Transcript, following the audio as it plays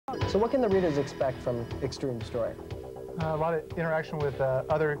So what can the readers expect from Extreme Story? A lot of interaction with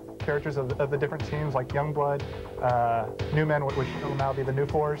other characters of the different teams, like Youngblood, New Men, which will now be the New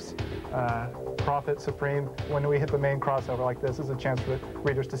Force, Prophet, Supreme. When we hit the main crossover like this, is a chance for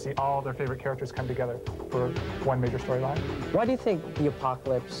readers to see all their favorite characters come together for one major storyline. Why do you think the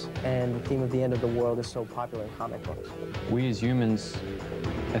apocalypse and the theme of the end of the world is so popular in comic books? We as humans,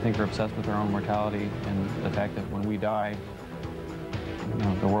 I think, are obsessed with our own mortality and the fact that when we die, you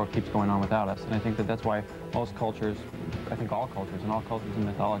know, the world keeps going on without us. And I think that that's why most cultures, I think all cultures, and all cultures in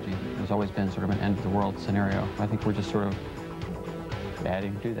mythology, there's always been sort of an end of the world scenario. I think we're just sort of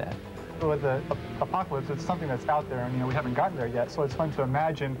adding to that. With the apocalypse, it's something that's out there, and we haven't gotten there yet, so it's fun to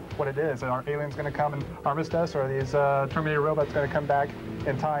imagine what it is. Are aliens going to come and harvest us, or are these Terminator robots going to come back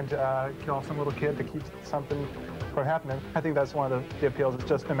in time to kill off some little kid to keep something from happening? I think that's one of the appeals, is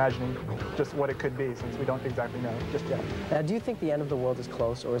just imagining just what it could be, since we don't exactly know just yet. Do you think the end of the world is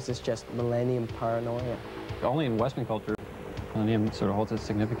close, or is this just millennium paranoia? Only in Western culture, millennium sort of holds its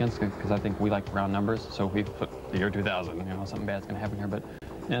significance, because I think we like round numbers, so if we put the year 2000, something bad's going to happen here. But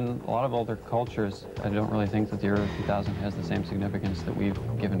in a lot of older cultures, I don't really think that the year 2000 has the same significance that we've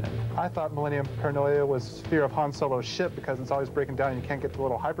given it. I thought millennium paranoia was fear of Han Solo's ship, because it's always breaking down and you can't get the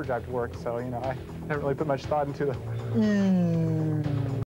little hyperdrive to work, so, I haven't really put much thought into the